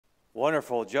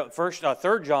Wonderful.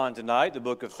 Third John tonight, the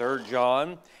book of Third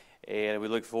John, and we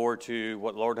look forward to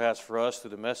what the Lord has for us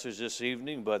through the message this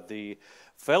evening. But the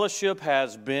fellowship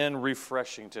has been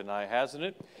refreshing tonight, hasn't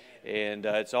it? And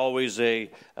it's always a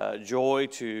joy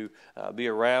to be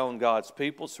around God's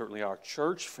people, certainly our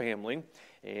church family.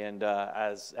 And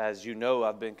as you know,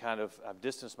 I've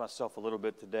distanced myself a little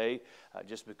bit today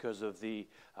just because of the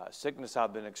sickness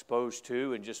I've been exposed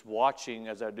to, and just watching,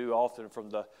 as I do often from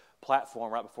the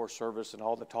platform right before service, and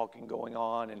all the talking going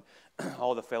on and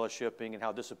all the fellowshipping, and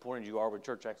how disappointed you are when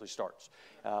church actually starts.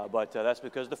 But that's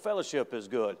because the fellowship is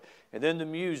good. And then the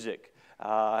music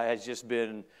has just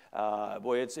been,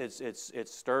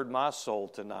 it's stirred my soul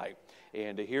tonight.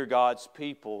 And to hear God's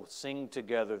people sing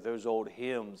together those old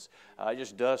hymns, it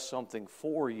just does something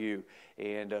for you.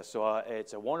 And so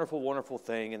it's a wonderful, wonderful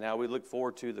thing. And now we look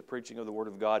forward to the preaching of the Word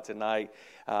of God tonight.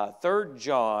 3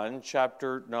 John,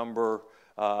 chapter number,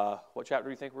 what chapter do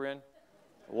you think we're in?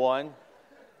 1.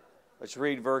 Let's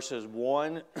read verses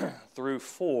 1 through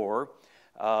 4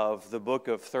 of the book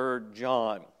of 3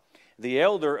 John. The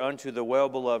elder unto the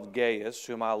well-beloved Gaius,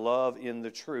 whom I love in the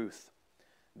truth.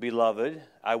 Beloved,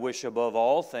 I wish above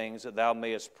all things that thou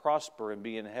mayest prosper and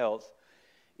be in health,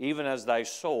 even as thy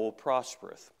soul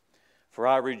prospereth. For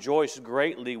I rejoiced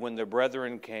greatly when the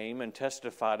brethren came and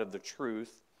testified of the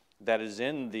truth that is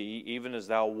in thee, even as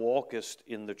thou walkest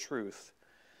in the truth.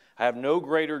 I have no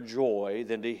greater joy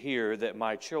than to hear that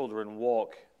my children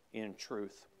walk in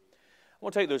truth. I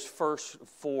want to take those first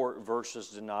 4 verses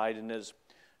tonight, and as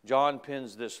John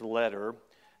pens this letter,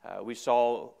 we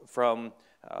saw from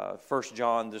 1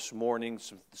 John this morning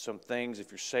some things.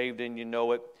 If you're saved and you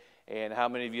know it, and how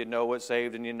many of you know it,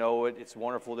 saved and you know it, it's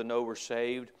wonderful to know we're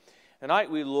saved.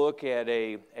 Tonight we look at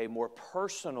a more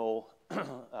personal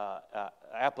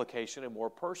application, a more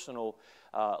personal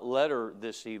letter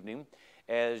this evening.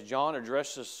 As John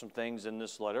addresses some things in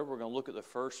this letter, we're going to look at the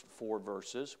first 4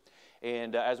 verses.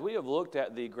 And as we have looked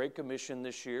at the Great Commission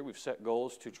this year, we've set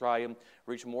goals to try and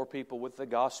reach more people with the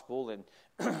gospel and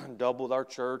double our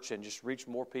church and just reach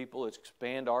more people,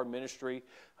 expand our ministry,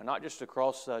 not just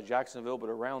across Jacksonville, but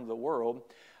around the world.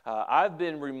 I've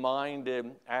been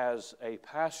reminded as a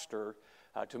pastor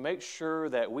to make sure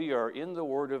that we are in the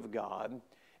Word of God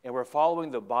and we're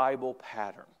following the Bible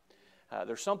pattern.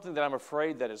 There's something that I'm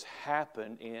afraid that has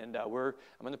happened, and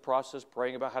I'm in the process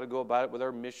praying about how to go about it with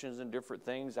our missions and different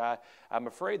things. I'm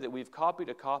afraid that we've copied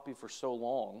a copy for so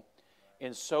long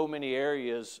in so many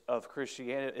areas of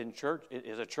Christianity in church,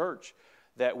 as a church,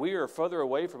 that we are further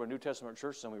away from a New Testament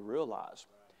church than we realize.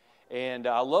 And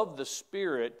I love the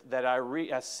spirit that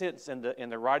I sense in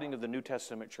the writing of the New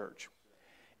Testament church.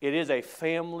 It is a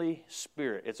family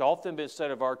spirit. It's often been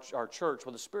said of our church,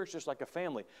 well, the spirit's just like a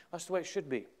family. That's the way it should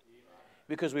be,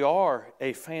 because we are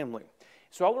a family.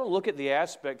 So I want to look at the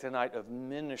aspect tonight of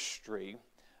ministry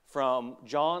from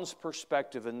John's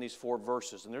perspective in these 4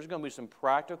 verses. And there's going to be some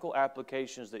practical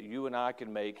applications that you and I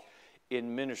can make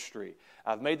in ministry.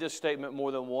 I've made this statement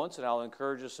more than once, and I'll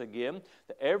encourage us again,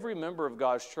 that every member of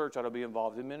God's church ought to be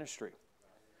involved in ministry.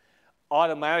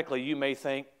 Automatically, you may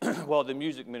think, well, the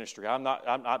music ministry, I'm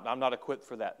not equipped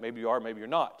for that. Maybe you are, maybe you're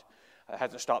not. It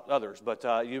hasn't stopped others, but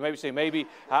you maybe say, maybe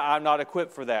I'm not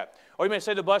equipped for that. Or you may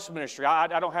say the bus ministry,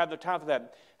 I don't have the time for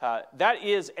that. That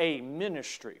is a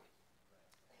ministry.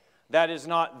 That is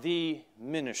not the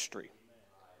ministry.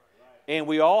 And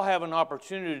we all have an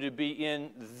opportunity to be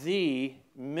in the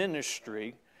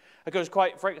ministry, because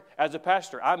quite frankly, as a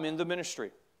pastor, I'm in the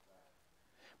ministry.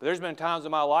 But there's been times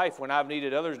in my life when I've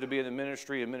needed others to be in the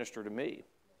ministry and minister to me,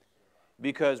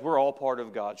 because we're all part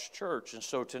of God's church. And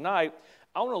so tonight,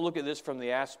 I want to look at this from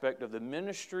the aspect of the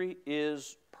ministry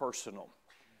is personal.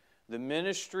 The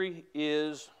ministry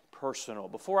is personal.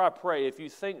 Before I pray, if you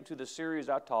think to the series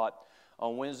I taught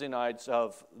on Wednesday nights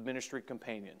of Ministry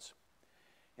Companions,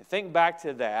 and think back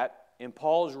to that, in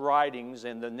Paul's writings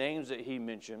and the names that he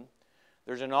mentioned,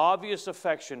 there's an obvious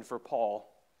affection for Paul,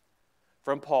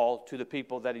 from Paul to the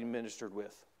people that he ministered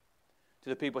with, to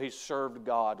the people he served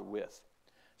God with.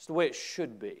 It's the way it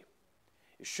should be.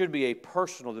 It should be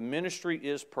the ministry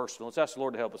is personal. Let's ask the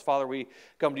Lord to help us. Father, we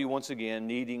come to you once again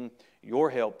needing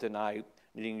your help tonight,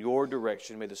 needing your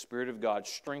direction. May the Spirit of God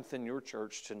strengthen your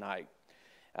church tonight.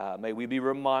 May we be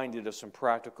reminded of some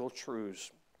practical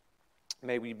truths.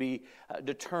 May we be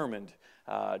determined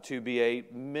to be a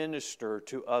minister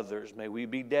to others. May we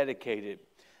be dedicated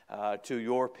to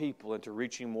your people and to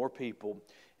reaching more people.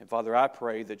 And Father, I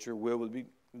pray that your will be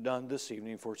done this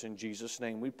evening, for it's in Jesus'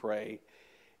 name we pray.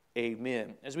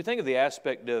 Amen. As we think of the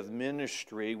aspect of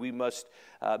ministry, we must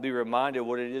be reminded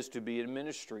what it is to be in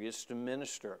ministry. It's to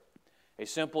minister. A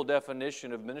simple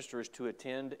definition of minister is to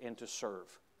attend and to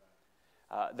serve.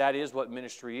 that is what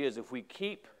ministry is. If we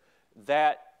keep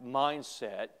that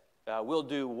mindset, we'll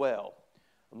do well.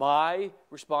 My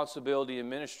responsibility in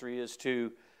ministry is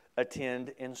to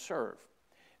attend and serve.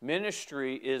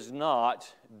 Ministry is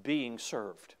not being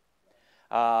served.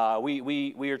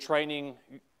 We are training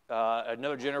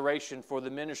another generation for the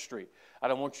ministry. I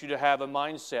don't want you to have a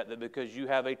mindset that because you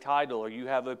have a title or you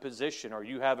have a position or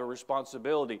you have a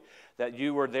responsibility that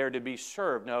you are there to be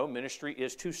served. No, ministry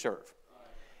is to serve.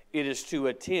 It is to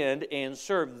attend and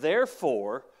serve.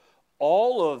 Therefore,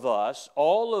 all of us,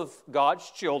 all of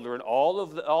God's children, all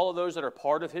of those that are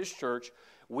part of His church,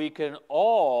 we can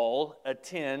all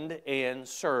attend and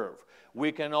serve.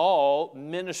 We can all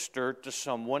minister to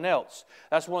someone else.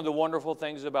 That's one of the wonderful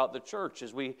things about the church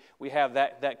is we have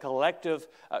that collective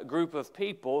group of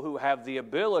people who have the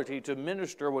ability to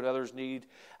minister what others need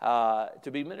to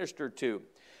be ministered to.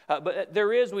 But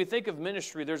we think of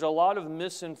ministry, there's a lot of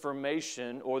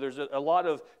misinformation or there's a lot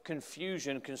of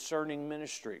confusion concerning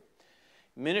ministry.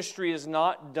 Ministry is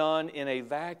not done in a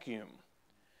vacuum,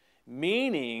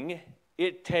 meaning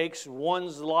it takes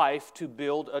one's life to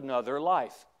build another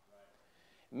life.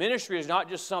 Ministry is not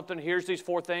just something, here's these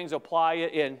 4 things, apply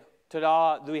it, and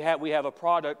ta-da, we have a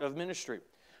product of ministry.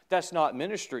 That's not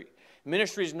ministry.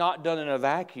 Ministry is not done in a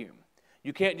vacuum.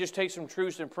 You can't just take some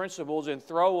truths and principles and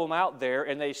throw them out there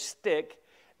and they stick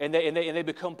and they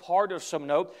become part of some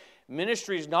note.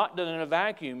 Ministry is not done in a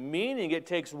vacuum, meaning it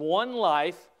takes one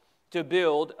life to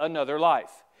build another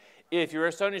life. If you're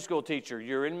a Sunday school teacher,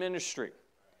 you're in ministry.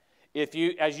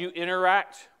 As you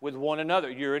interact with one another,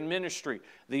 you're in ministry.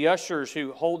 The ushers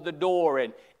who hold the door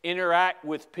and interact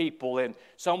with people, and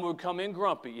some would come in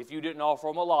grumpy if you didn't offer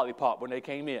them a lollipop when they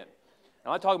came in.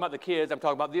 I'm not talking about the kids, I'm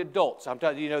talking about the adults. I'm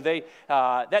talking,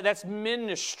 that's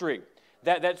ministry.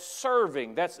 That's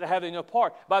serving, that's having a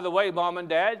part. By the way, mom and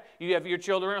dad, you have your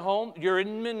children at home, you're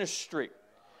in ministry.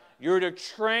 You're to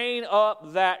train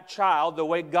up that child the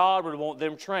way God would want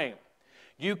them trained.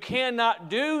 You cannot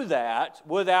do that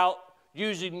without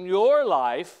using your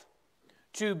life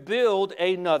to build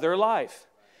another life.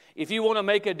 If you want to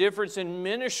make a difference in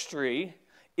ministry,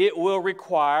 it will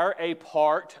require a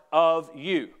part of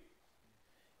you.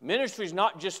 Ministry is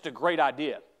not just a great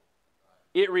idea.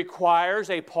 It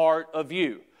requires a part of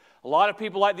you. A lot of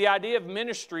people like the idea of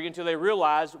ministry until they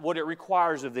realize what it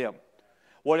requires of them,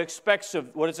 what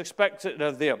is expected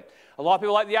of them. A lot of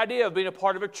people like the idea of being a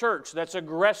part of a church that's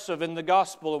aggressive in the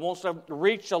gospel and wants to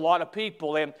reach a lot of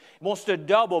people and wants to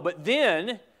double. But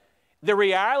then the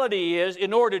reality is,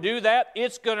 in order to do that,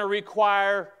 it's going to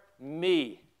require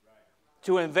me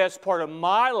to invest part of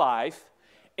my life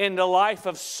in the life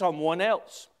of someone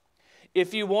else.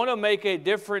 If you want to make a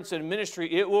difference in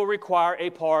ministry, it will require a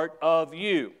part of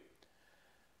you.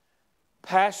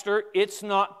 Pastor, it's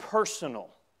not personal.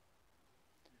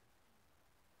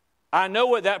 I know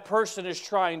what that person is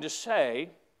trying to say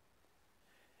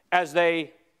as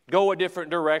they go a different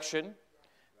direction.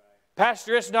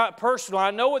 Pastor, it's not personal.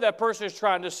 I know what that person is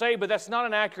trying to say, but that's not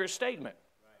an accurate statement.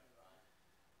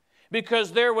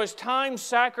 Because there was time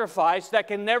sacrificed that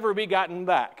can never be gotten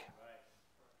back.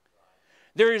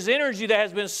 There is energy that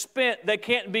has been spent that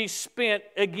can't be spent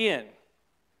again.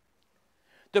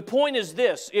 The point is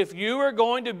this: if you are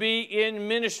going to be in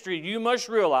ministry, you must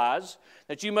realize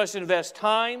that you must invest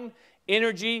time,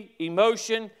 energy,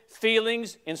 emotion,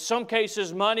 feelings, in some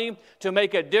cases money, to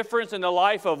make a difference in the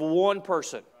life of one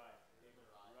person.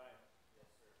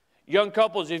 Young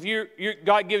couples, if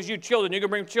God gives you children, you can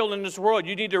bring children in this world,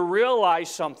 you need to realize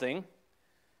something,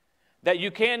 that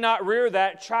you cannot rear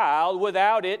that child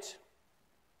without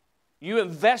you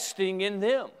investing in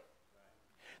them.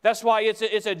 That's why it's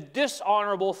a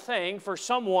dishonorable thing for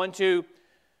someone to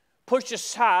push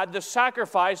aside the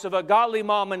sacrifice of a godly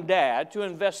mom and dad to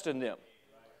invest in them.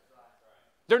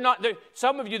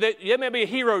 Some of you, they may be a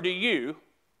hero to you,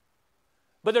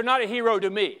 but they're not a hero to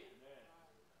me.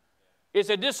 It's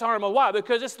a dishonorable. Why?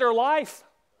 Because it's their life.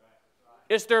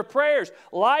 It's their prayers.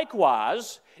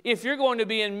 Likewise, if you're going to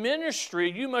be in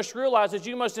ministry, you must realize that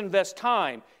you must invest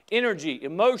time, energy,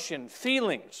 emotion,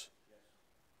 feelings.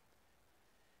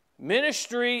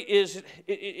 Ministry is,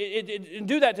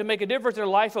 do that to make a difference in the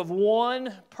life of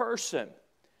one person.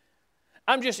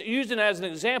 I'm just using it as an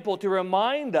example to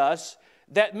remind us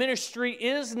that ministry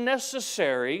is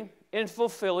necessary in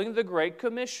fulfilling the Great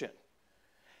Commission.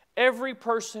 Every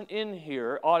person in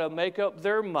here ought to make up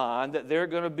their mind that they're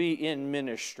going to be in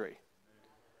ministry.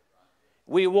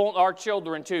 We want our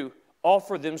children to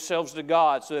offer themselves to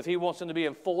God, so if He wants them to be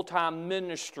in full-time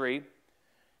ministry,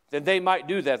 then they might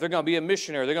do that. They're going to be a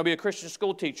missionary. They're going to be a Christian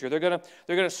school teacher. They're going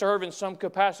to serve in some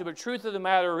capacity. But the truth of the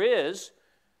matter is,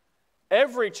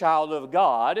 every child of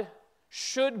God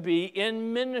should be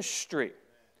in ministry.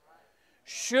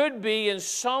 Should be in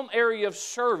some area of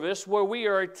service where we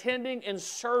are attending and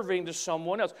serving to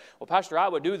someone else. Well, Pastor, I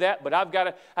would do that, but I've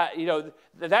got to,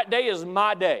 that day is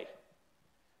my day.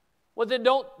 Well, then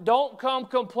don't come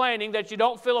complaining that you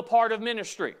don't feel a part of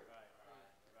ministry.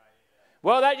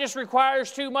 Well, that just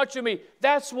requires too much of me.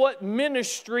 That's what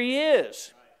ministry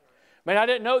is. Man, I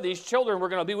didn't know these children were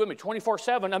going to be with me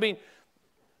 24/7. I mean,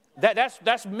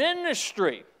 that's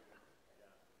ministry.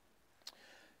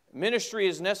 Ministry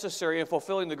is necessary in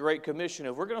fulfilling the Great Commission.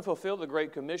 If we're going to fulfill the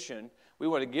Great Commission, we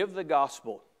want to give the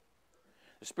gospel.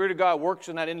 The Spirit of God works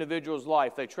in that individual's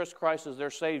life. They trust Christ as their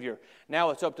Savior.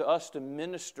 Now it's up to us to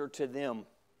minister to them,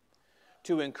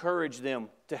 to encourage them,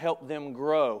 to help them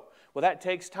grow. Well, that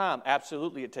takes time.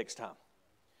 Absolutely, it takes time.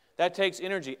 That takes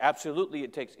energy. Absolutely,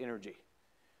 it takes energy.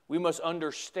 We must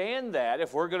understand that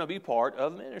if we're going to be part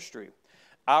of ministry.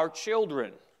 Our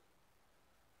children,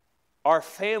 our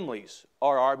families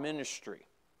are our ministry.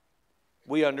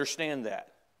 We understand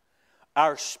that.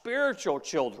 Our spiritual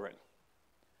children,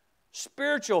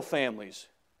 spiritual families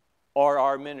are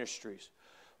our ministries.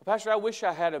 Well, Pastor, I wish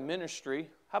I had a ministry.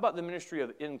 How about the ministry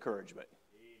of encouragement?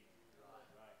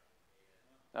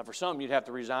 Now, for some, you'd have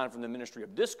to resign from the ministry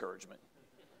of discouragement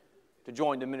to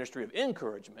join the ministry of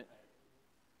encouragement.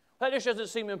 That just doesn't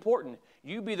seem important.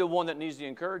 You be the one that needs the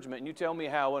encouragement, and you tell me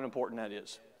how unimportant that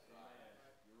is.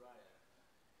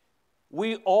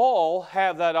 We all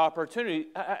have that opportunity.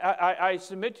 I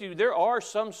submit to you, there are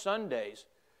some Sundays,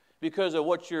 because of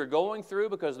what you're going through,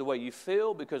 because of the way you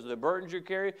feel, because of the burdens you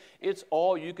carry, it's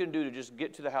all you can do to just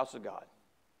get to the house of God.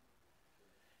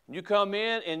 You come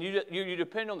in and you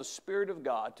depend on the Spirit of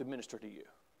God to minister to you.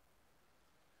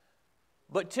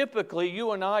 But typically,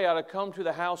 you and I ought to come to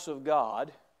the house of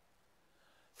God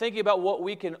thinking about what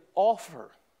we can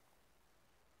offer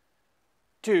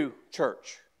to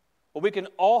church. What we can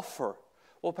offer.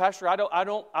 Well, Pastor, I'm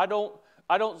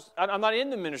not in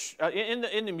the ministry,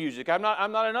 in the music. I'm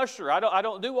not an usher. I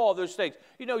don't do all those things.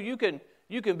 You know, you can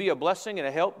be a blessing and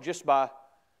a help just by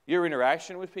your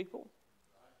interaction with people.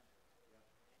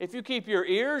 If you keep your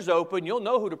ears open, you'll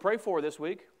know who to pray for this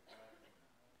week.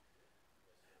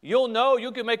 You'll know,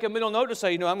 you can make a mental note to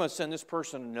say, I'm going to send this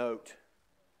person a note.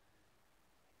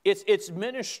 It's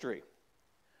ministry.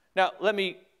 Now, let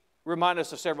me remind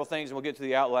us of several things and we'll get to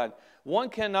the outline. One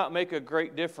cannot make a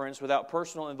great difference without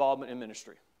personal involvement in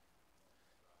ministry.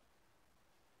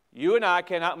 You and I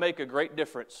cannot make a great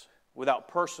difference without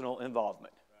personal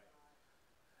involvement.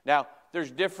 Now,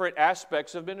 there's different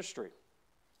aspects of ministry.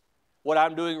 What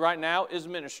I'm doing right now is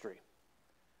ministry.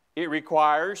 It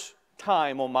requires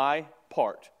time on my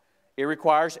part. It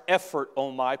requires effort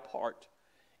on my part.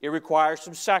 It requires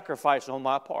some sacrifice on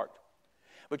my part.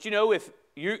 But if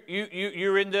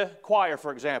you're in the choir,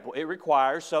 for example, it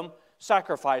requires some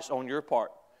sacrifice on your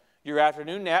part. Your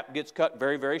afternoon nap gets cut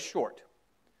very, very short.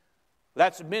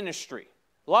 That's ministry.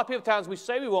 A lot of people times we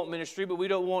say we want ministry, but we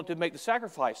don't want to make the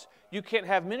sacrifice. You can't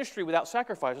have ministry without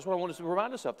sacrifice. That's what I want to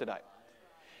remind us of tonight.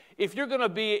 If you're going to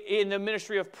be in the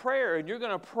ministry of prayer and you're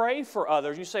going to pray for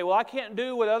others, you say, well, I can't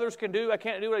do what others can do. I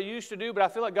can't do what I used to do, but I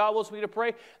feel like God wants me to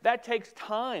pray. That takes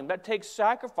time. That takes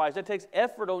sacrifice. That takes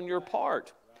effort on your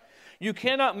part. You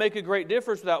cannot make a great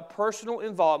difference without personal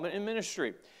involvement in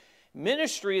ministry.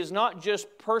 Ministry is not just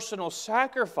personal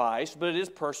sacrifice, but it is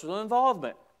personal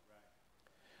involvement.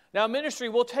 Now, ministry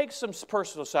will take some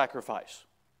personal sacrifice,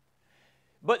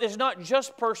 but it's not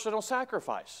just personal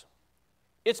sacrifice.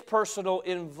 It's personal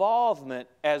involvement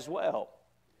as well.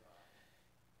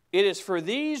 It is for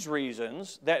these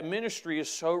reasons that ministry is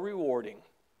so rewarding,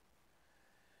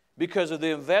 because of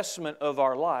the investment of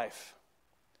our life.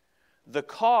 The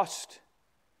cost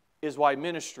is why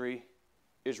ministry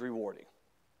is rewarding.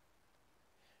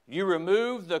 You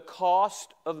remove the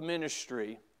cost of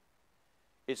ministry,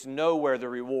 it's nowhere the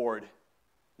reward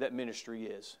that ministry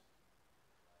is.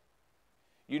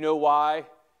 You know why?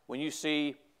 When you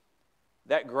see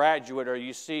that graduate, or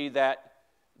you see that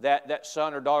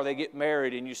son or daughter, they get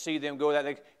married, and you see them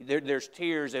go, there's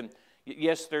tears, and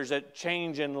yes, there's a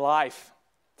change in life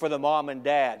for the mom and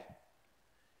dad.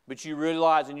 But you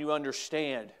realize and you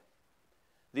understand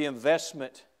the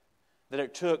investment that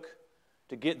it took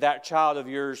to get that child of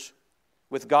yours,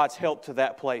 with God's help, to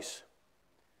that place.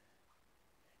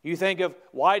 You think of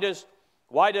why does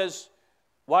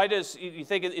you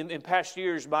think in past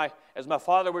years, as my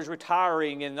father was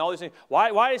retiring and all these things,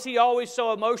 why is he always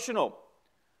so emotional?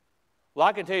 Well,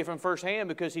 I can tell you from firsthand,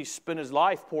 because he spent his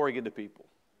life pouring into people.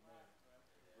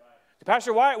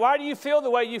 Pastor, why do you feel the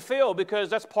way you feel? Because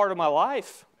that's part of my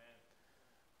life.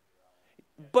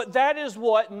 But that is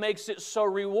what makes it so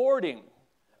rewarding.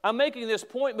 I'm making this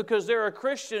point because there are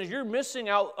Christians, you're missing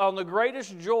out on the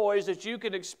greatest joys that you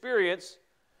can experience,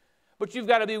 but you've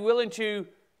got to be willing to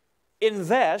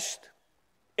invest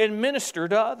and minister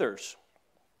to others.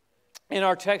 In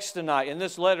our text tonight, in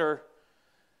this letter,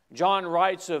 John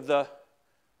writes of the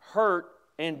hurt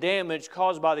and damage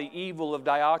caused by the evil of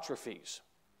Diotrephes.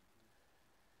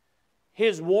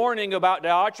 His warning about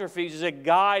Diotrephes is a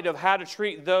guide of how to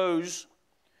treat those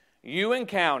you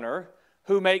encounter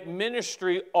who make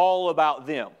ministry all about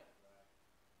them.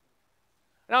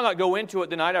 And I'll not go into it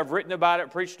tonight. I've written about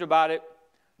it, preached about it.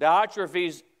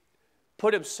 Diotrephes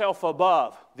put himself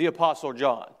above the Apostle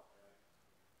John.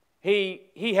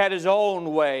 He had his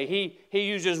own way. He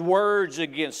used his words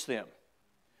against them.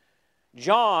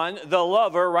 John, the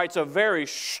lover, writes a very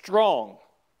strong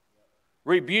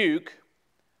rebuke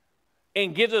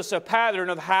and gives us a pattern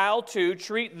of how to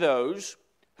treat those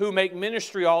who make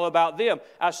ministry all about them.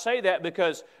 I say that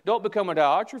because don't become a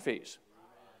Diotrephes.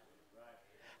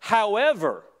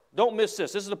 However, don't miss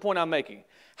this. This is the point I'm making.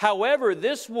 However,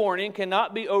 this warning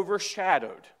cannot be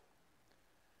overshadowed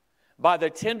by the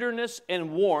tenderness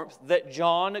and warmth that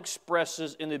John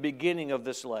expresses in the beginning of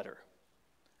this letter.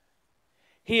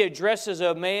 He addresses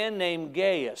a man named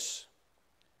Gaius,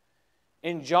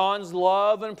 and John's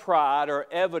love and pride are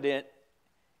evident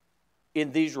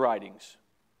in these writings.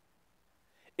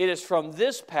 It is from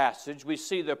this passage we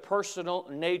see the personal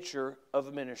nature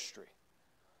of ministry.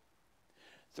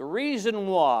 The reason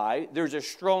why there's a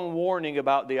strong warning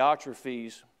about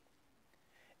Diotrephes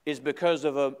is because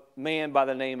of a man by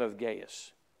the name of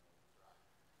Gaius.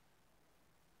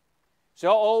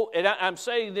 So, and I'm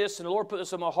saying this, and the Lord put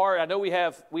this on my heart. I know we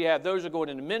have those who are going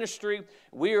into ministry.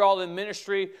 We are all in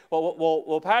ministry.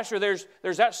 Well, Pastor, there's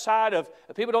that side of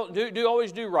people don't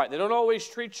always do right. They don't always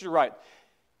treat you right.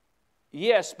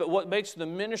 Yes, but what makes the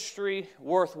ministry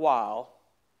worthwhile,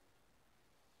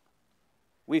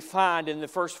 we find in the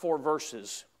first 4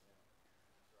 verses.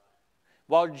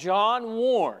 While John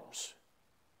warns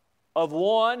of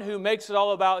one who makes it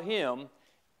all about him,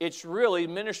 it's really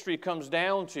ministry comes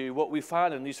down to what we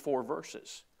find in these 4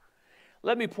 verses.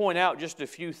 Let me point out just a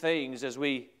few things as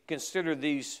we consider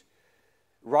these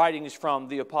writings from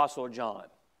the Apostle John.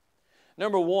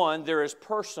 Number 1, there is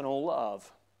personal love.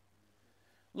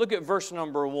 Look at verse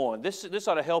number 1. This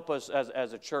ought to help us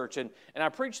as a church. And I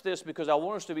preach this because I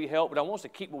want us to be helped, but I want us to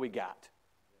keep what we got.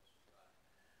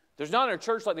 There's not a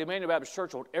church like the Emmanuel Baptist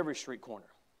Church on every street corner.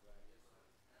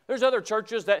 There's other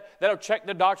churches that'll check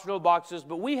the doctrinal boxes,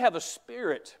 but we have a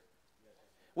spirit.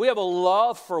 We have a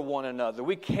love for one another.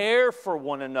 We care for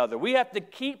one another. We have to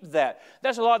keep that.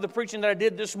 That's a lot of the preaching that I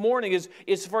did this morning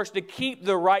is for us to keep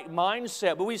the right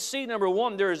mindset. But we see, number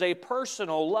 1, there is a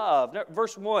personal love.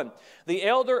 Verse 1, the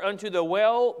elder unto the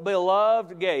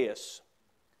well-beloved Gaius,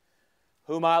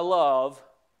 whom I love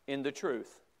in the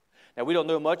truth. Now, we don't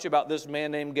know much about this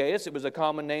man named Gaius. It was a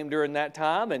common name during that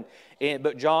time,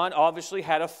 but John obviously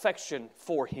had affection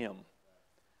for him.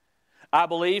 I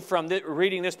believe from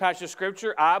reading this passage of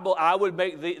Scripture, I would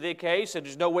make the case, and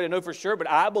there's no way to know for sure, but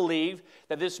I believe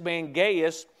that this man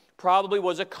Gaius probably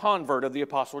was a convert of the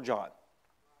Apostle John.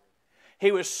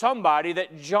 He was somebody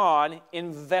that John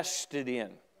invested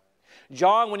in.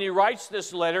 John, when he writes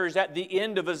this letter, is at the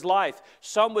end of his life.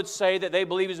 Some would say that they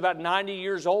believe he's about 90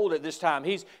 years old at this time.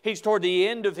 He's toward the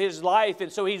end of his life,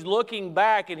 and so he's looking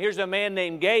back, and here's a man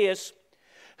named Gaius,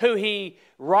 who he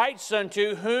writes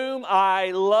unto, whom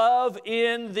I love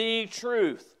in the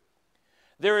truth.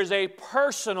 There is a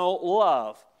personal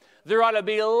love. There ought to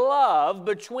be love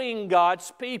between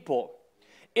God's people.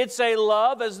 It's a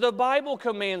love as the Bible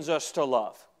commands us to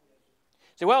love.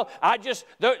 Say, well,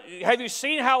 have you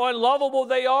seen how unlovable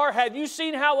they are? Have you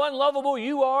seen how unlovable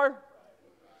you are?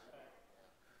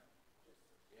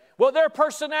 Well, their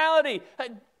personality.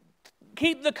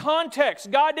 Keep the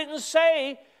context. God didn't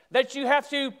say that you have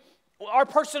to, our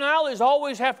personalities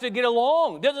always have to get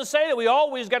along. It doesn't say that we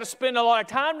always got to spend a lot of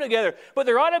time together, but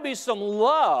there ought to be some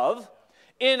love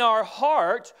in our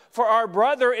heart for our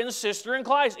brother and sister in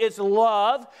Christ. It's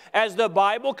love as the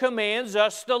Bible commands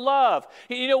us to love.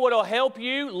 You know what will help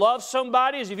you love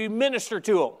somebody is if you minister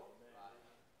to them.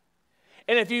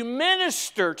 And if you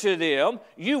minister to them,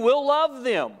 you will love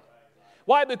them.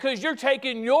 Why? Because you're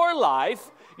taking your life,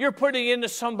 you're putting it into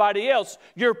somebody else.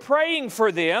 You're praying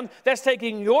for them. That's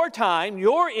taking your time,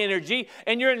 your energy,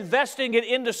 and you're investing it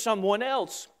into someone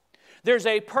else. There's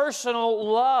a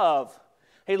personal love.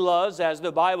 He loves as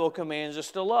the Bible commands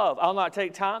us to love. I'll not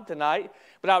take time tonight,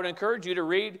 but I would encourage you to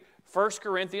read 1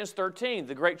 Corinthians 13,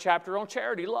 the great chapter on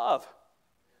charity, love.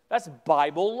 That's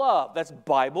Bible love. That's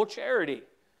Bible charity.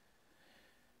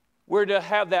 We're to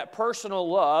have that personal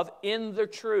love in the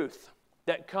truth.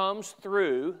 that comes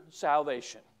through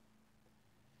salvation,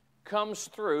 comes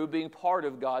through being part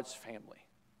of God's family.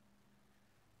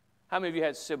 How many of you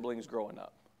had siblings growing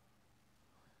up?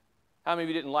 How many of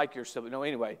you didn't like your sibling? No,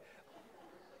 anyway.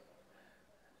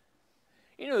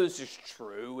 You know this is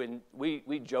true, and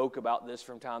we joke about this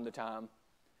from time to time.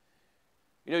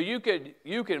 You know,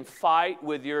 you can fight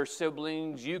with your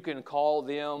siblings, you can call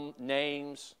them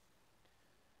names,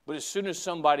 but as soon as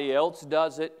somebody else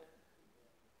does it,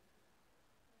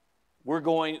 we're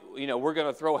going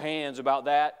to throw hands about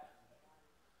that.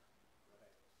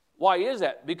 Why is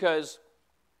that? Because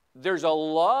there's a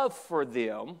love for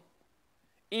them,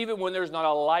 even when there's not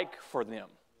a like for them.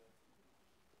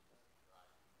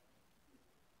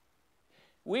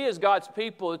 We as God's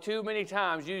people too many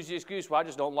times use the excuse, well, I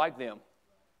just don't like them.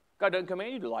 God doesn't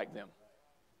command you to like them.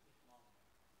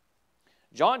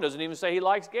 John doesn't even say he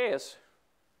likes Gaius,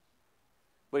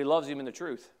 but he loves him in the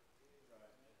truth.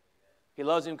 He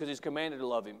loves him because he's commanded to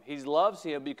love him. He loves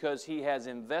him because he has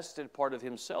invested part of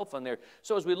himself in there.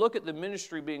 So as we look at the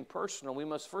ministry being personal, we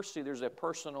must first see there's a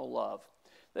personal love.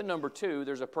 Then number two,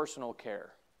 there's a personal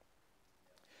care.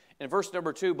 In verse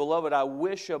number 2, beloved, I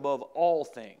wish above all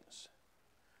things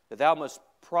that thou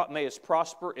mayest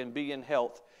prosper and be in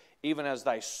health, even as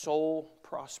thy soul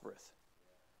prospereth.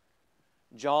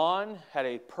 John had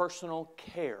a personal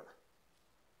care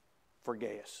for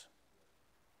Gaius.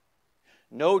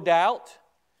 No doubt,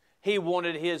 he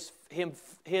wanted his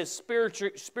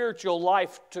spiritual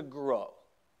life to grow.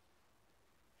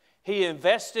 He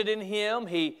invested in him.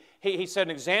 He set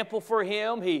an example for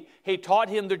him. He taught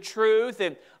him the truth,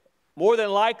 and more than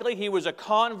likely, he was a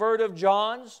convert of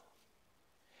John's.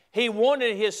 He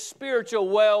wanted his spiritual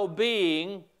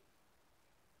well-being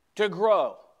to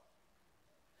grow.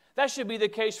 That should be the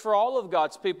case for all of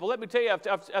God's people. Let me tell you,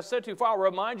 I've said too far, I'll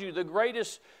remind you, the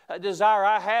greatest desire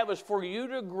I have is for you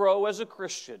to grow as a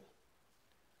Christian,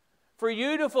 for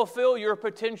you to fulfill your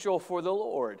potential for the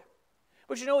Lord.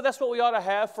 But you know, that's what we ought to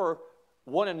have for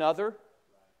one another.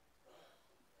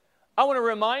 I want to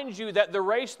remind you that the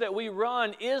race that we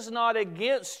run is not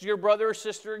against your brother or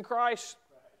sister in Christ.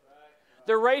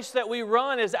 The race that we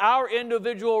run is our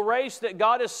individual race that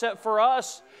God has set for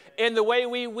us, and the way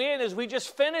we win is we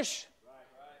just finish.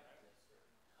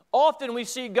 Often we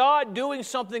see God doing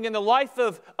something in the life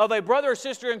of a brother or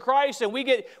sister in Christ, and we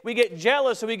get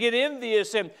jealous and we get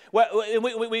envious, and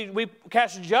we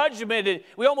cast judgment, and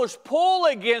we almost pull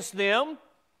against them.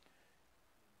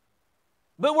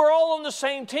 But we're all on the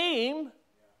same team.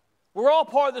 We're all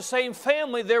part of the same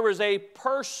family. There is a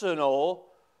personal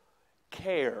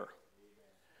care.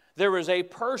 There is a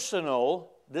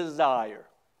personal desire.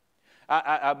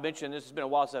 I mentioned this, it's been a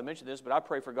while since I mentioned this, but I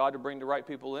pray for God to bring the right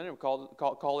people in and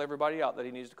call everybody out that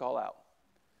He needs to call out.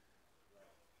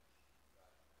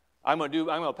 I'm going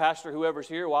to pastor whoever's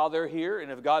here while they're here,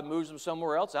 and if God moves them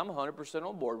somewhere else, I'm 100%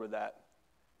 on board with that.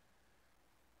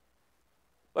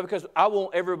 But because I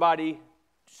want everybody's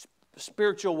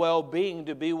spiritual well-being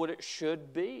to be what it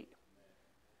should be.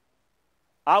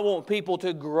 I want people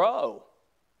to grow.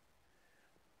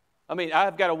 I mean,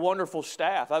 I've got a wonderful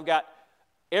staff. I've got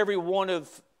every one of,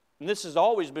 and this has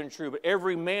always been true, but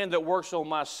every man that works on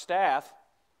my staff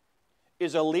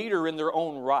is a leader in their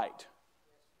own right.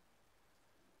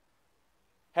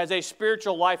 Has a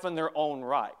spiritual life in their own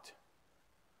right.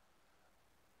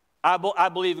 I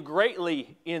believe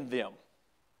greatly in them.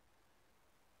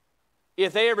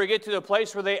 If they ever get to the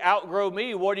place where they outgrow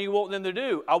me, what do you want them to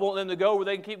do? I want them to go where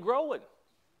they can keep growing.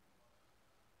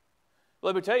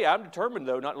 Let me tell you, I'm determined,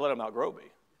 though, not to let them outgrow me.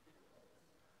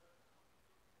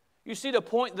 You see the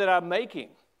point that I'm making?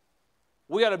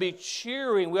 We ought to be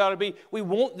cheering. We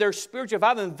want their spiritual. If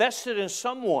I've invested in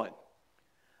someone,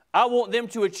 I want them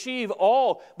to achieve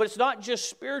all. But it's not just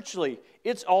spiritually,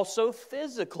 it's also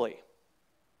physically.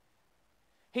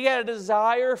 He had a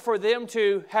desire for them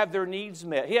to have their needs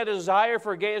met. He had a desire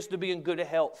for Gaius to be in good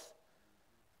health.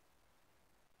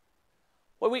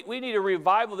 Well, we need a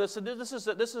revival of this. And this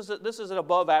is an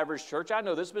above-average church. I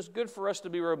know this, but it's good for us to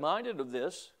be reminded of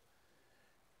this.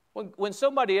 When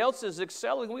somebody else is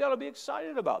excelling, we ought to be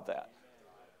excited about that.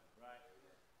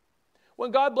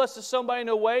 When God blesses somebody in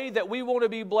a way that we want to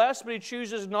be blessed, but He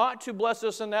chooses not to bless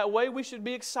us in that way, we should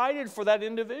be excited for that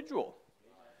individual.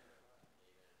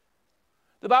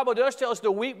 The Bible does tell us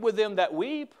to weep with them that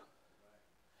weep,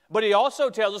 but He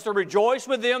also tells us to rejoice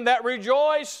with them that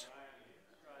rejoice.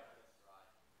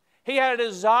 He had a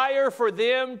desire for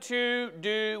them to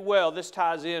do well. This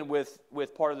ties in with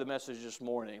part of the message this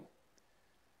morning.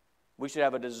 We should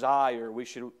have a desire. We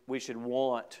should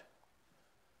want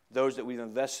those that we've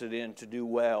invested in to do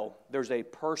well. There's a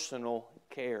personal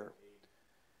care.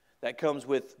 That comes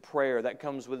with prayer. That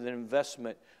comes with an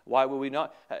investment. Why would we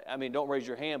not? I mean, don't raise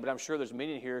your hand, but I'm sure there's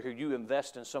many here who you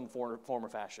invest in some form or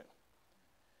fashion.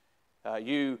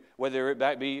 Whether it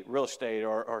might be real estate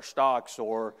or stocks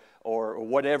or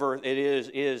whatever it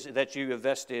is that you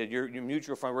invested, your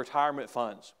mutual fund, retirement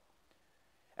funds.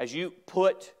 As you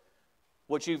put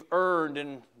what you've earned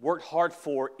and worked hard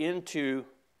for into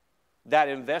that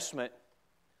investment,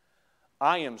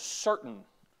 I am certain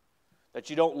that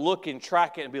you don't look and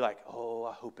track it and be like, oh,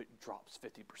 I hope it drops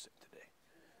 50% today.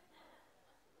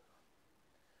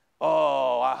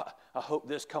 Oh, I hope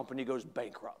this company goes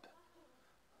bankrupt.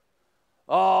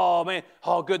 Oh, man,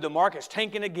 how good the market's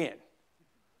tanking again.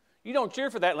 You don't cheer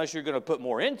for that unless you're going to put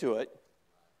more into it.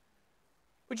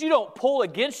 But you don't pull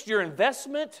against your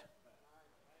investment.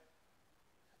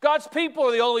 God's people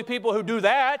are the only people who do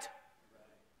that.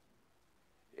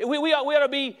 We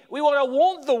want to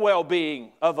want the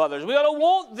well-being of others. We ought to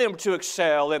want them to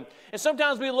excel. And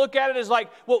sometimes we look at it as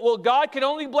like, well, God can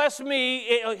only bless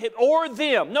me or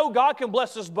them. No, God can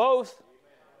bless us both.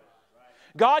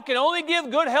 God can only give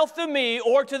good health to me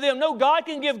or to them. No, God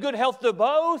can give good health to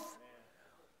both.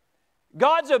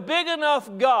 God's a big enough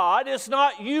God. It's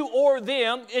not you or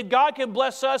them. God can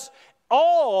bless us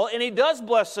all, and He does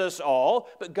bless us all,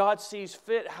 but God sees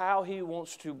fit how He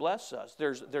wants to bless us.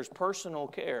 There's personal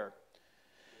care.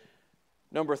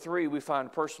 Number 3, we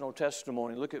find personal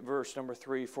testimony. Look at verse number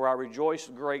 3. For I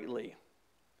rejoiced greatly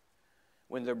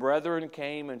when the brethren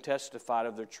came and testified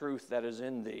of the truth that is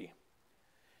in thee,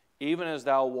 even as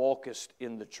thou walkest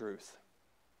in the truth.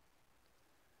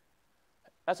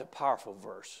 That's a powerful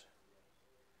verse.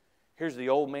 Here's the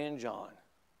old man John.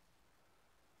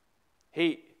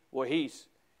 He's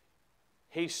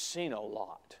seen a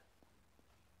lot.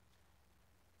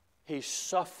 He's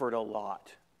suffered a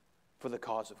lot for the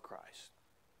cause of Christ.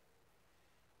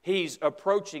 He's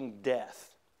approaching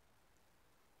death.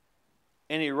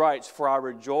 And he writes, for I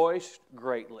rejoiced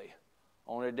greatly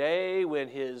on a day when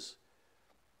his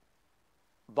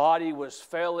body was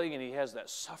failing and he has that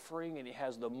suffering and he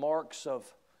has the marks of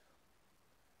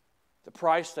the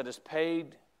price that is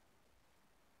paid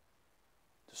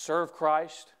to serve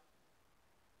Christ.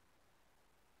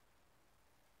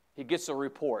 He gets a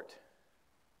report.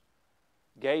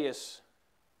 Gaius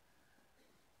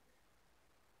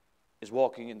is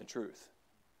walking in the truth.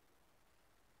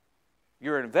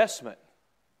 Your investment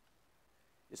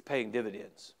is paying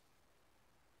dividends.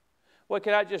 Well,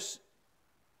 can I just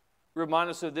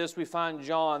remind us of this? We find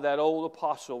John, that old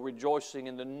apostle, rejoicing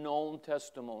in the known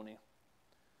testimony.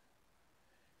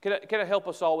 Can I help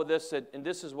us all with this? And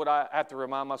this is what I have to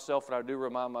remind myself, and I do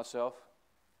remind myself.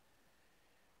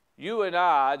 You and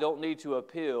I don't need to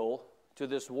appeal to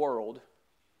this world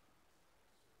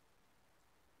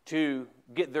to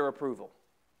get their approval.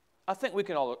 I think we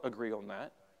can all agree on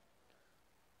that.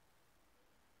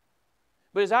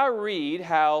 But as I read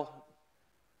how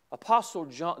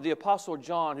the Apostle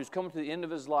John, who's coming to the end of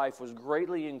his life, was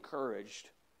greatly encouraged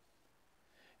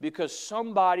because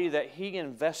somebody that he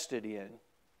invested in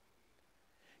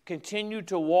continued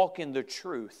to walk in the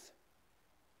truth.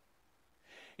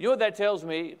 You know what that tells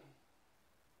me?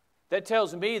 That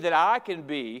tells me that I can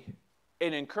be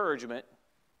an encouragement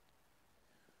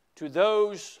to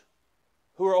those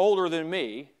who are older than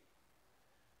me,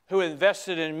 who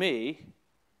invested in me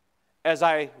as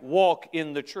I walk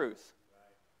in the truth.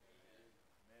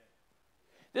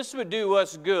 This would do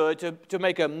us good to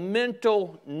make a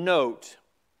mental note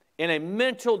and a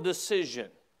mental decision.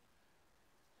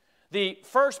 The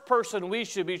first person we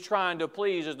should be trying to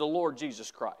please is the Lord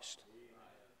Jesus Christ.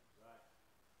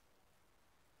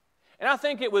 And I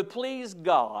think it would please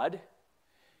God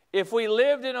if we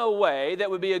lived in a way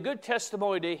that would be a good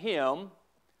testimony to Him,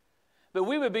 but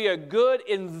we would be a good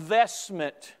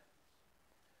investment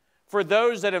for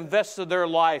those that invested their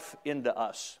life into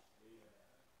us.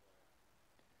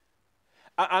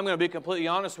 I'm going to be completely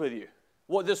honest with you.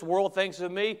 What this world thinks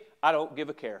of me, I don't give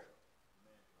a care.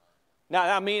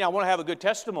 Now, I mean, I want to have a good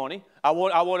testimony. I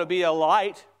want to be a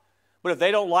light. But if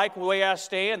they don't like the way I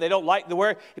stand, they don't like the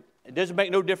way, it doesn't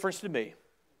make no difference to me.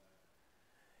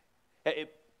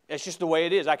 It's just the way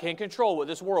it is. I can't control what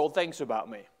this world thinks about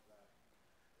me.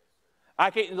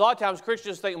 A lot of times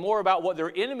Christians think more about what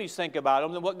their enemies think about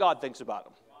them than what God thinks about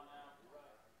them.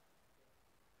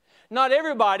 Not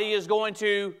everybody is going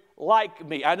to like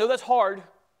me. I know that's hard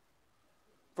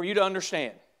for you to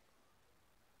understand.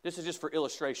 This is just for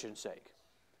illustration's sake.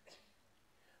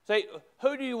 Say,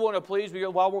 who do you want to please?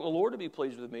 Well, I want the Lord to be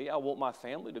pleased with me. I want my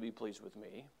family to be pleased with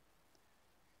me.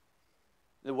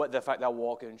 The fact that I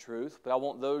walk in truth. But I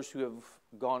want those who have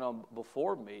gone on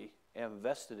before me and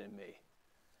invested in me.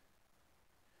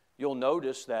 you'll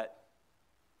notice that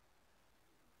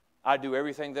I do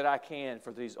everything that I can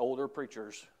for these older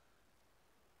preachers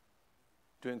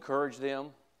to encourage them,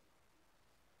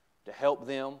 to help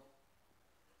them,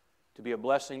 to be a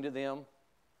blessing to them.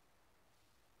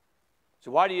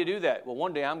 So why do you do that? Well,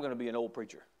 one day I'm going to be an old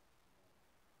preacher.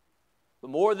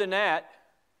 But more than that,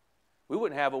 we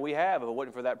wouldn't have what we have if it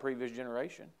wasn't for that previous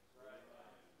generation.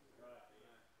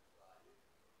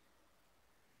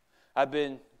 I've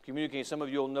been communicating, some of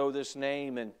you will know this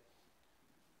name, and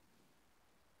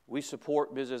we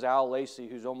support Mrs. Al Lacey,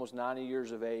 who's almost 90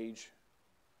 years of age.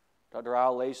 Dr.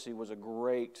 Al Lacey was a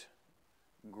great,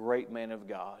 great man of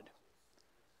God.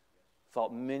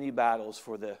 Fought many battles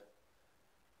for the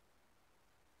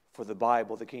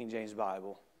Bible, the King James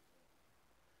Bible.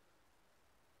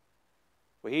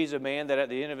 Well, he's a man that at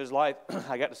the end of his life,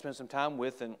 I got to spend some time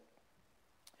with, and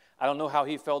I don't know how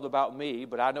he felt about me,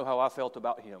 but I know how I felt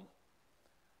about him.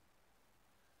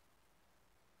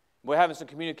 We're having some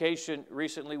communication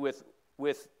recently with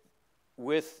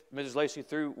Mrs. Lacey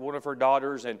through one of her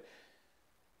daughters, and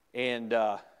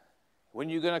when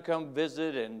are you going to come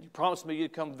visit? And you promised me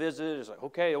you'd come visit. It's like,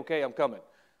 okay, I'm coming.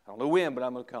 I don't know when, but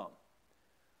I'm going to come.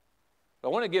 But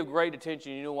I want to give great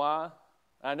attention. You know why?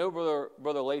 I know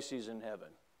Brother Lacey's in heaven.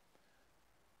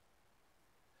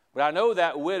 But I know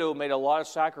that widow made a lot of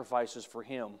sacrifices for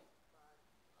him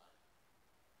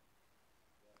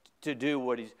to do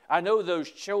what he's... I know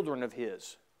those children of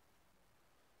his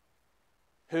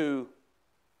who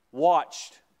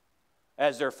watched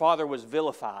as their father was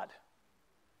vilified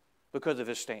because of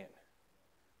his stand.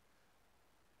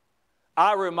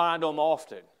 I remind them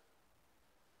often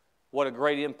what a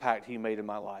great impact he made in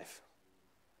my life.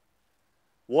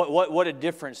 What a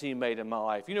difference he made in my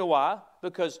life. You know why?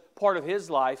 Because part of his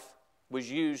life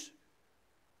was used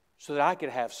so that I could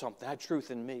have something, have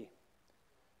truth in me.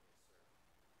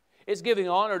 It's giving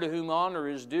honor to whom honor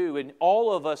is due, and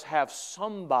all of us have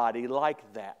somebody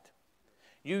like that.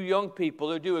 You young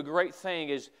people who do a great thing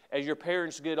as your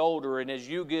parents get older and as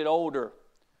you get older.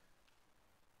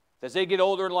 As they get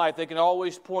older in life, they can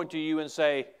always point to you and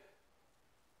say,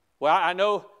 well, I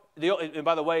know, and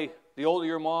by the way, the older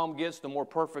your mom gets, the more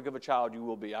perfect of a child you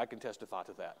will be. I can testify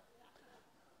to that.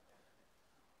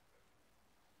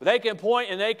 But they can point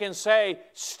and they can say,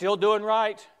 still doing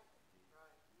right.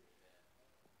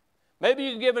 Maybe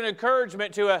you can give an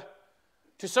encouragement to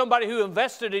somebody who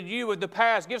invested in you in the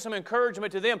past. Give some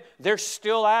encouragement to them. They're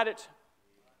still at it.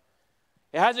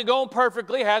 It hasn't gone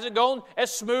perfectly. It hasn't gone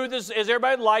as smooth as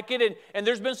everybody would like it. And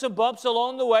there's been some bumps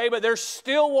along the way, but they're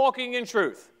still walking in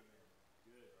truth.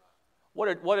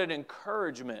 What an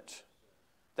encouragement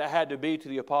that had to be to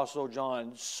the Apostle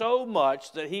John. So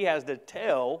much that he has to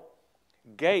tell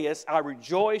Gaius, I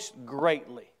rejoiced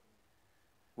greatly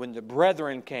when the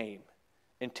brethren came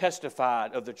and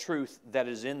testified of the truth that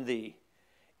is in thee,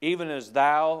 even as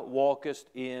thou walkest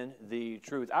in the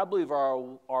truth. I believe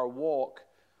our walk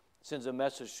sends a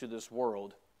message to this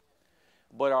world,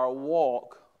 but our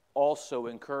walk also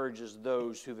encourages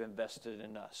those who've invested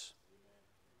in us.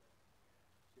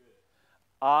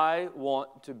 I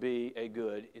want to be a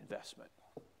good investment.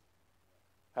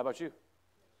 How about you?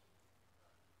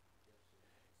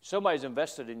 Somebody's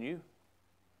invested in you.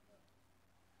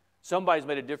 Somebody's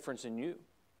made a difference in you.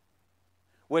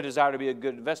 We desire to be a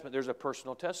good investment. There's a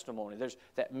personal testimony.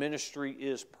 That ministry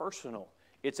is personal.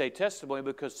 It's a testimony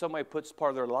because somebody puts part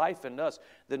of their life in us.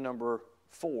 Then number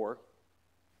 4,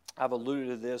 I've alluded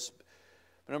to this,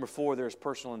 but number 4, there's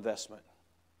personal investment.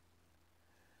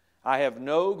 I have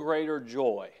no greater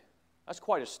joy. That's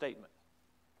quite a statement.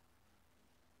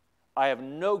 I have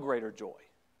no greater joy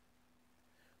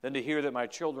than to hear that my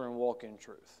children walk in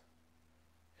truth.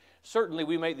 Certainly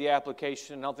we make the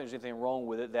application, and I don't think there's anything wrong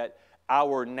with it, that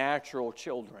our natural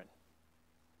children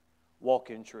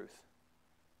walk in truth.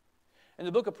 And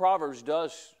the book of Proverbs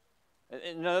does,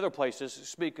 in other places,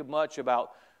 speak much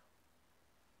about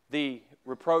the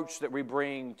reproach that we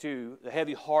bring to, the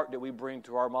heavy heart that we bring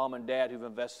to our mom and dad who've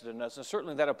invested in us. And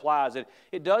certainly that applies.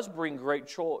 It does bring great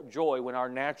joy when our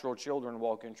natural children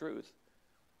walk in truth.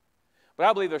 But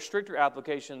I believe a stricter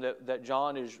application that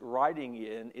John is writing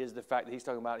in is the fact that he's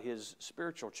talking about his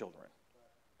spiritual children.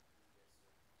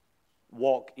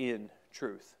 Walk in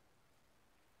truth.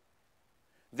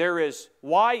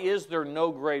 Why is there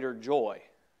no greater joy?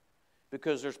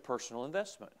 Because there's personal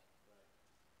investment.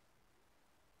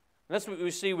 And that's what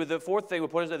we see with the 4th thing we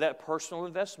put is that personal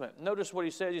investment. Notice what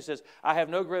he says. He says, I have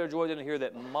no greater joy than to hear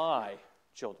that my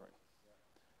children.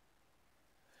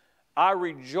 I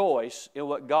rejoice in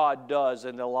what God does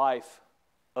in the life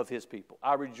of His people.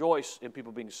 I rejoice in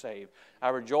people being saved. I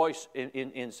rejoice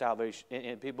in salvation,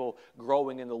 in people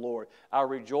growing in the Lord. I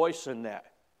rejoice in that.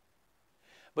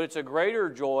 But it's a greater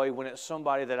joy when it's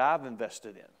somebody that I've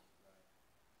invested in.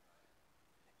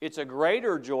 It's a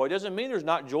greater joy. It doesn't mean there's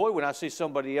not joy when I see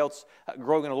somebody else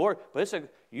growing in the Lord, but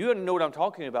you know what I'm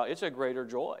talking about. It's a greater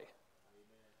joy.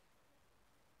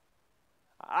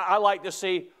 I like to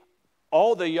see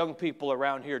all the young people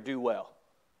around here do well.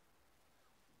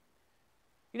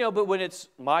 But when it's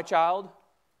my child,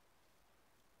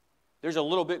 there's a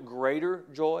little bit greater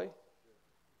joy.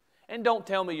 And don't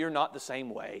tell me you're not the same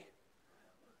way.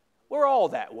 We're all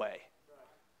that way.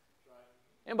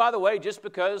 And by the way, just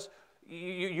because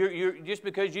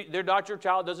they're not your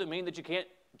child doesn't mean that you can't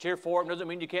cheer for them, doesn't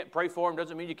mean you can't pray for them,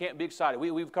 doesn't mean you can't be excited.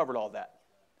 We've covered all that.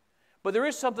 But there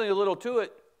is something a little to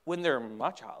it when they're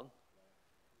my child.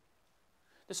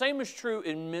 The same is true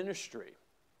in ministry.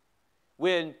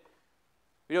 When,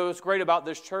 what's great about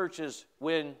this church is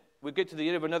when we get to the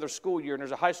end of another school year and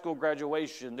there's a high school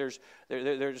graduation, there's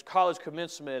college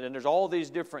commencement, and there's all these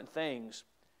different things.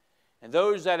 And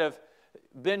those that have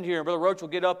been here, and Brother Roach will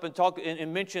get up and talk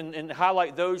and mention and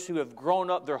highlight those who have grown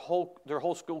up their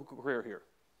whole school career here.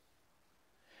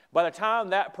 By the time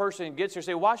that person gets here,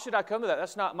 say, why should I come to that?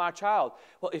 That's not my child.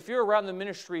 Well, if you're around the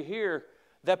ministry here,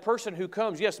 that person who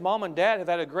comes, yes, mom and dad have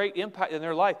had a great impact in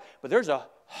their life, but there's a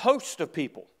host of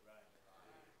people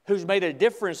who's made a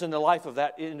difference in the life of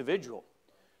that individual,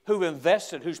 who've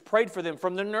invested, who's prayed for them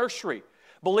from the nursery.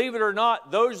 Believe it or not,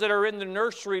 those that are in the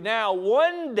nursery now,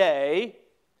 one day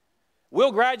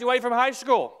will graduate from high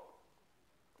school.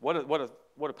 What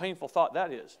a painful thought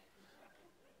that is.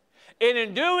 And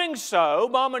in doing so,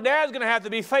 mom and dad's going to have to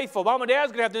be faithful. Mom and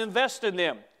dad's going to have to invest in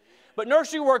them. But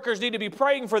nursery workers need to be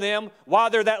praying for them while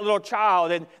they're that little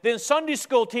child. And then Sunday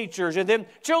school teachers, and then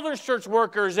children's church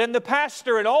workers, and the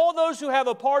pastor, and all those who have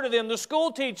a part of them, the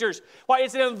school teachers. Why,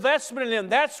 it's an investment in them.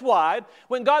 That's why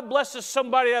when God blesses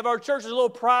somebody out of our church, there's a little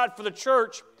pride for the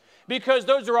church, because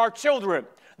those are our children.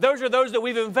 Those are those that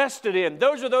we've invested in.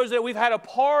 Those are those that we've had a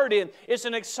part in. It's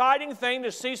an exciting thing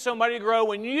to see somebody grow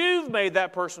when you've made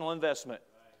that personal investment.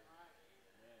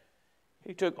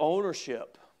 He took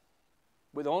ownership.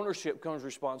 With ownership comes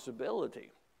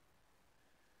responsibility.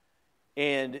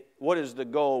 And what is the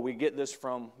goal? We get this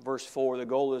from verse 4. The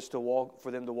goal is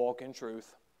for them to walk in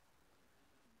truth.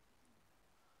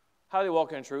 How do they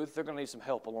walk in truth? They're going to need some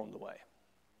help along the way.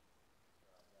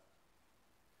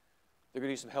 They're going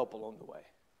to need some help along the way.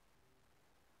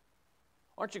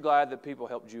 Aren't you glad that people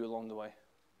helped you along the way?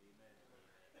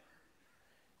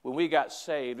 When we got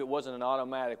saved, it wasn't an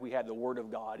automatic. We had the Word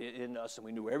of God in us and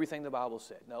we knew everything the Bible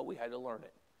said. No, we had to learn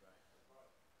it.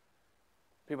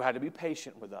 People had to be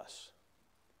patient with us.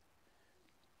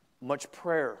 Much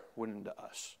prayer went into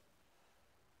us.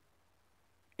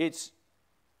 It's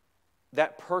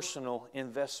that personal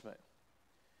investment.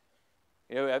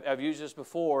 I've used this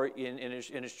before, and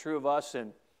it's true of us,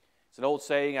 and it's an old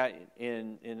saying,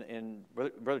 and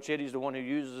Brother Chitty's the one who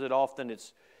uses it often.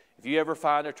 It's, if you ever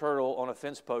find a turtle on a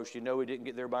fence post, you know he didn't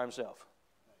get there by himself.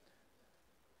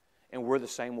 And we're the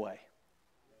same way.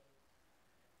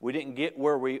 We didn't get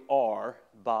where we are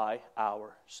by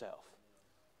ourselves.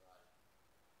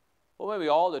 Well, maybe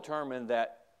all determine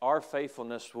that our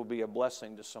faithfulness will be a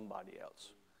blessing to somebody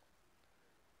else.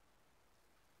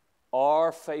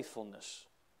 Our faithfulness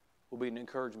will be an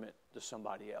encouragement to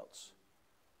somebody else.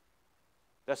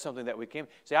 That's something that we can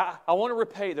say, I want to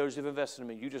repay those who've invested in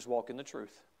me. You just walk in the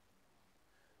truth.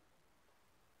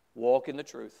 Walk in the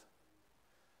truth.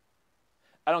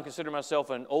 I don't consider myself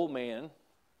an old man.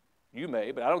 You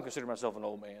may, but I don't consider myself an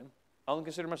old man. I don't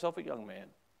consider myself a young man.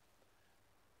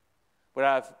 But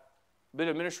I've been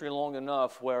in ministry long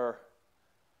enough where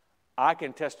I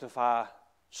can testify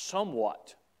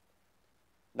somewhat,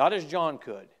 not as John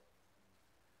could,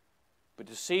 but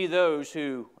to see those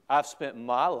who I've spent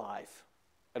my life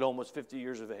at almost 50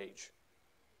 years of age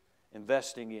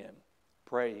investing in,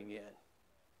 praying in,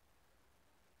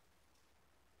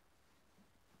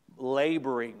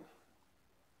 laboring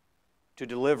to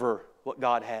deliver what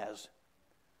God has,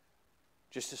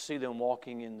 just to see them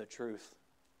walking in the truth.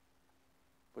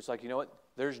 It's like, you know what?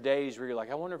 There's days where you're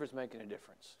like, I wonder if it's making a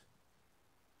difference.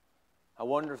 I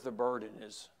wonder if the burden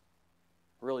is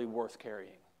really worth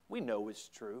carrying. We know it's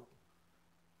true.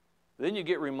 But then you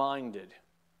get reminded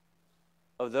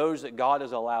of those that God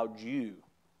has allowed you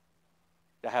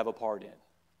to have a part in.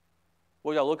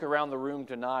 Well, I look around the room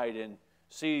tonight and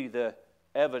see the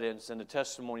evidence and the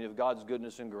testimony of God's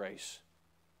goodness and grace.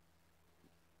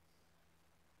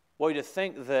 Well, to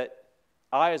think that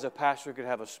I as a pastor could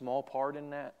have a small part in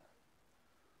that.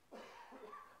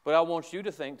 But I want you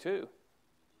to think too.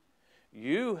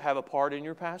 You have a part in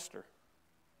your pastor.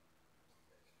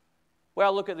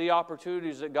 Well, look at the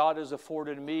opportunities that God has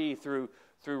afforded me through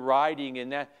writing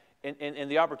and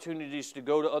the opportunities to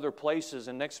go to other places.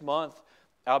 And next month,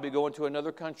 I'll be going to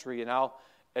another country, and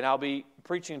I'll be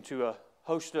preaching to a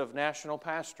host of national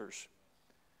pastors.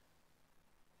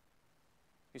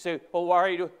 You say, well, why are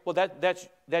you doing? Well,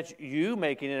 that's you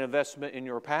making an investment in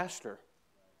your pastor.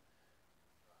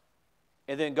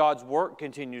 And then God's work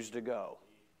continues to go.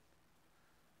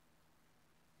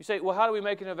 You say, well, how do we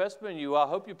make an investment in you? I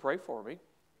hope you pray for me.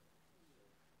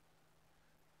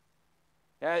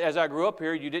 As I grew up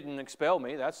here, you didn't expel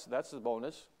me. That's the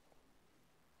bonus.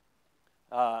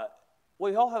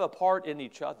 We all have a part in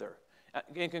each other.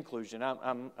 In conclusion,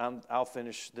 I'll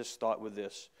finish this thought with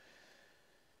this.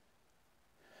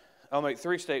 I'll make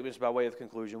 3 statements by way of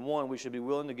conclusion. 1, we should be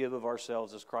willing to give of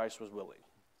ourselves as Christ was willing.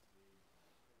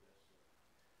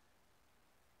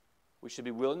 We should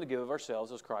be willing to give of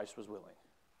ourselves as Christ was willing.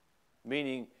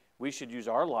 Meaning, we should use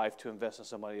our life to invest in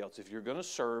somebody else. If you're going to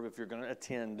serve, if you're going to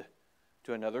attend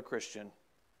to another Christian,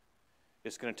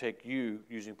 it's going to take you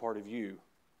using part of you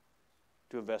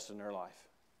to invest in their life.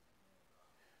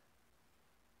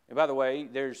 And by the way,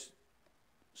 there's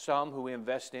some who we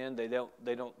invest in, they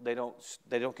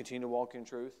don't continue to walk in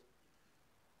truth.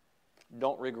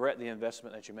 Don't regret the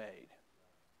investment that you made.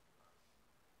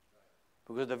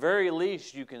 Because at the very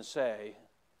least you can say,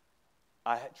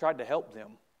 I tried to help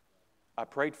them. I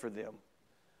prayed for them.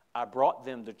 I brought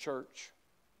them to church.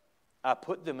 I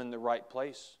put them in the right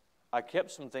place. I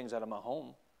kept some things out of my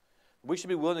home. We should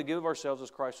be willing to give ourselves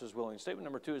as Christ is willing. Statement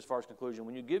number 2, as far as conclusion,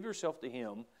 when you give yourself to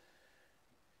Him,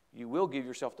 you will give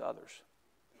yourself to others.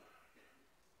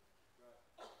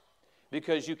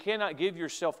 Because you cannot give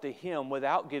yourself to Him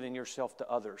without giving yourself to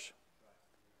others.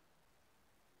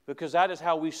 Because that is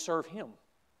how we serve Him.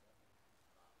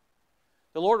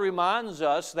 The Lord reminds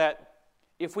us that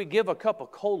if we give a cup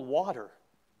of cold water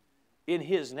in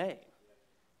His name,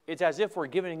 it's as if we're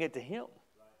giving it to Him.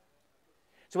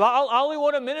 So I only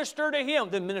want to minister to Him,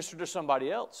 then minister to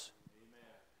somebody else.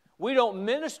 We don't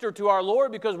minister to our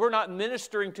Lord because we're not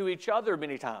ministering to each other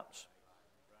many times.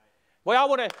 Well, I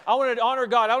want to honor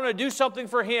God. I want to do something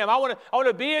for Him. I want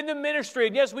to be in the ministry.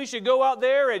 And yes, we should go out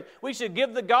there and we should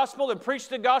give the gospel and preach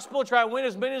the gospel and try and win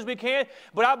as many as we can.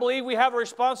 But I believe we have a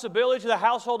responsibility to the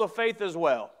household of faith as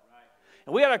well.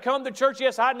 And we got to come to church.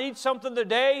 Yes, I need something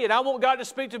today, and I want God to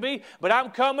speak to me. But I'm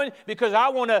coming because I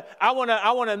want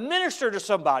to minister to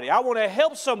somebody. I want to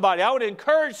help somebody. I want to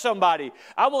encourage somebody.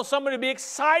 I want somebody to be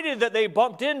excited that they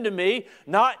bumped into me,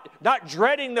 not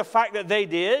dreading the fact that they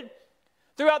did.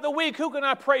 Throughout the week, who can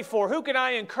I pray for? Who can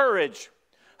I encourage?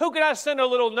 Who can I send a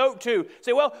little note to?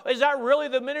 Say, well, is that really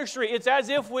the ministry? It's as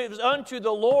if it was unto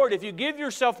the Lord. If you give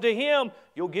yourself to Him,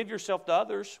 you'll give yourself to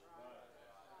others.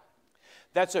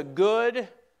 That's a good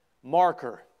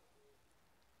marker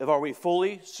of are we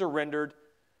fully surrendered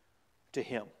to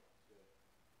Him.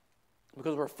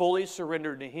 Because we're fully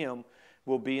surrendered to Him,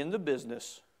 we'll be in the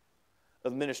business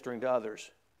of ministering to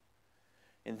others.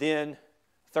 And then,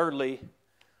 thirdly,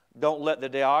 don't let the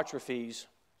Diotrephes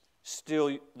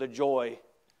steal the joy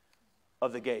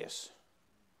of the Gaius.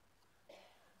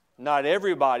 Not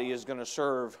everybody is going to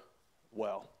serve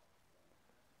well.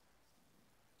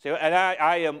 See, and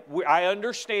I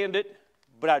understand it,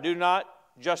 but I do not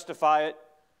justify it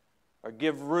or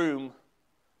give room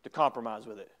to compromise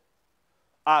with it.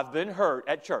 I've been hurt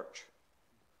at church.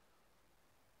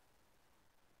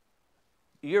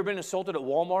 You ever been insulted at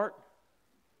Walmart?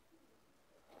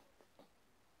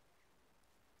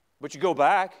 But you go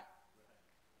back.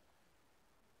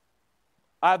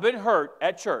 I've been hurt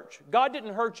at church. God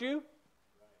didn't hurt you.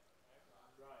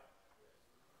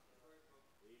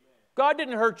 God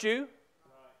didn't hurt you.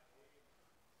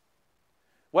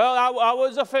 Well, I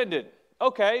was offended.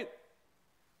 Okay.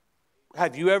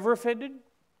 Have you ever offended?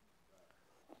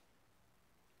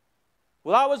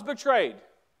 Well, I was betrayed.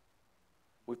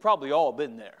 We've probably all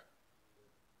been there.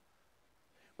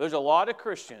 There's a lot of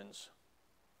Christians,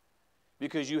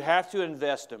 because you have to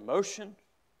invest emotion,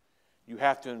 you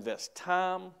have to invest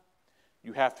time,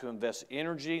 you have to invest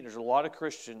energy. There's a lot of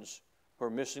Christians who are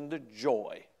missing the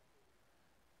joy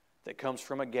that comes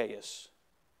from a Gaius.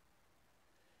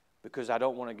 Because I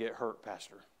don't want to get hurt,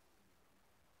 Pastor.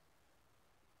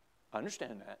 I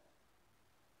understand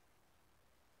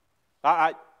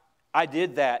that. I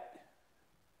did that,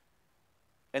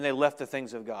 and they left the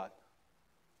things of God.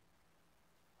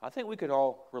 I think we could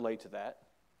all relate to that.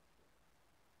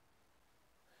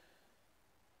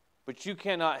 But you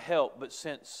cannot help but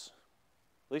sense,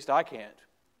 at least I can't,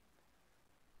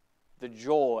 the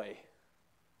joy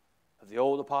of the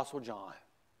old Apostle John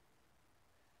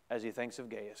as he thinks of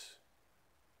Gaius.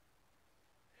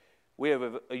 We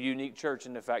have a unique church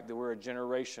in the fact that we're a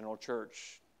generational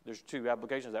church. There's two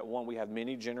applications of that. One, we have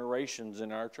many generations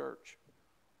in our church.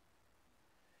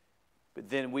 But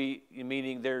then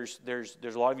meaning there's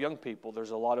a lot of young people,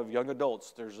 there's a lot of young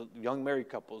adults, there's young married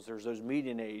couples, there's those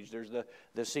median age, there's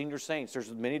the senior saints, there's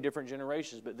many different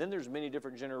generations, but then there's many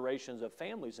different generations of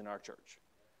families in our church.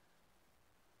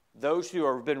 Those who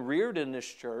have been reared in this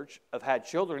church have had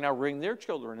children, now bring their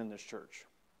children in this church.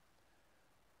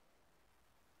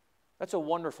 That's a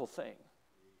wonderful thing.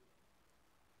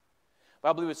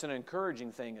 But I believe it's an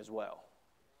encouraging thing as well.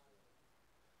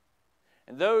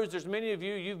 And there's many of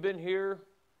you, you've been here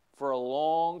for a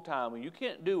long time, and you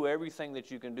can't do everything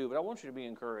that you can do, but I want you to be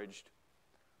encouraged.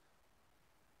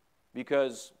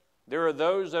 Because there are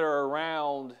those that are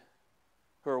around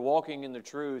who are walking in the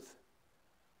truth,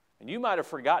 and you might have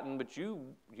forgotten, but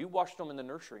you watched them in the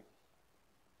nursery.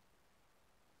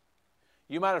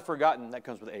 You might have forgotten, that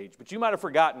comes with age, but you might have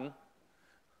forgotten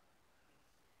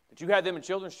that you had them in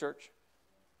children's church.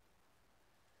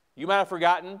 You might have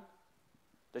forgotten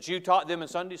that you taught them in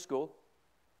Sunday school.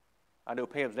 I know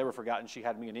Pam's never forgotten she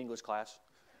had me in English class.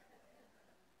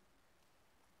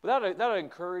 But that'll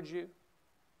encourage you.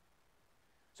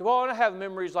 So while I have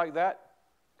memories like that,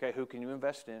 okay, who can you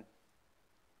invest in?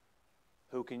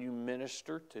 Who can you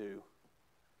minister to?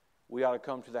 We ought to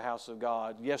come to the house of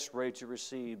God, yes, ready to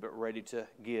receive, but ready to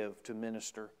give, to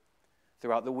minister.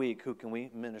 Throughout the week, who can we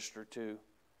minister to?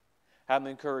 Have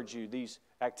them encourage you, these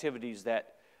activities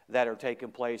that are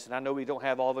taking place. And I know we don't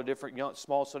have all the different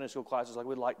small Sunday school classes like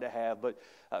we'd like to have, but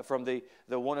from the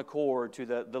one accord to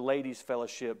the ladies'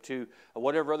 fellowship to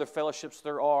whatever other fellowships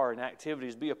there are and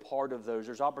activities, be a part of those.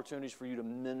 There's opportunities for you to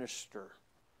minister.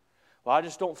 Well, I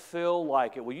just don't feel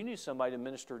like it. Well, you need somebody to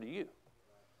minister to you.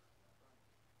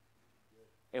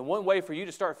 And one way for you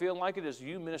to start feeling like it is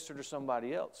you minister to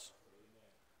somebody else.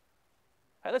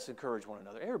 Hey, let's encourage one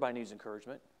another. Everybody needs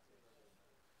encouragement.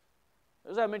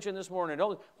 As I mentioned this morning, I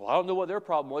don't know what their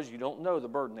problem was. You don't know the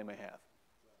burden they may have.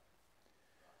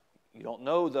 You don't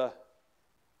know the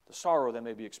sorrow they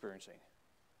may be experiencing.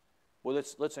 Well,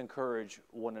 let's encourage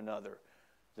one another.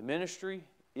 The ministry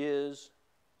is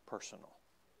personal.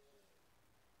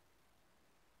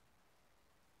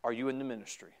 Are you in the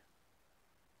ministry?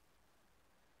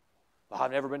 Well, I've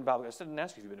never been to Bible college. I didn't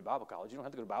ask you if you've been to Bible college. You don't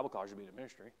have to go to Bible college to be in the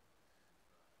ministry.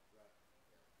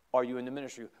 Are you in the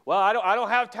ministry? Well, I don't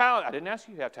have talent. I didn't ask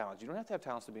you if you have talents. You don't have to have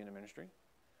talents to be in the ministry.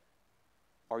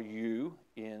 Are you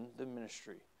in the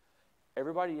ministry?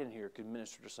 Everybody in here can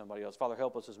minister to somebody else. Father,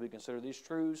 help us as we consider these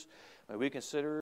truths. May we consider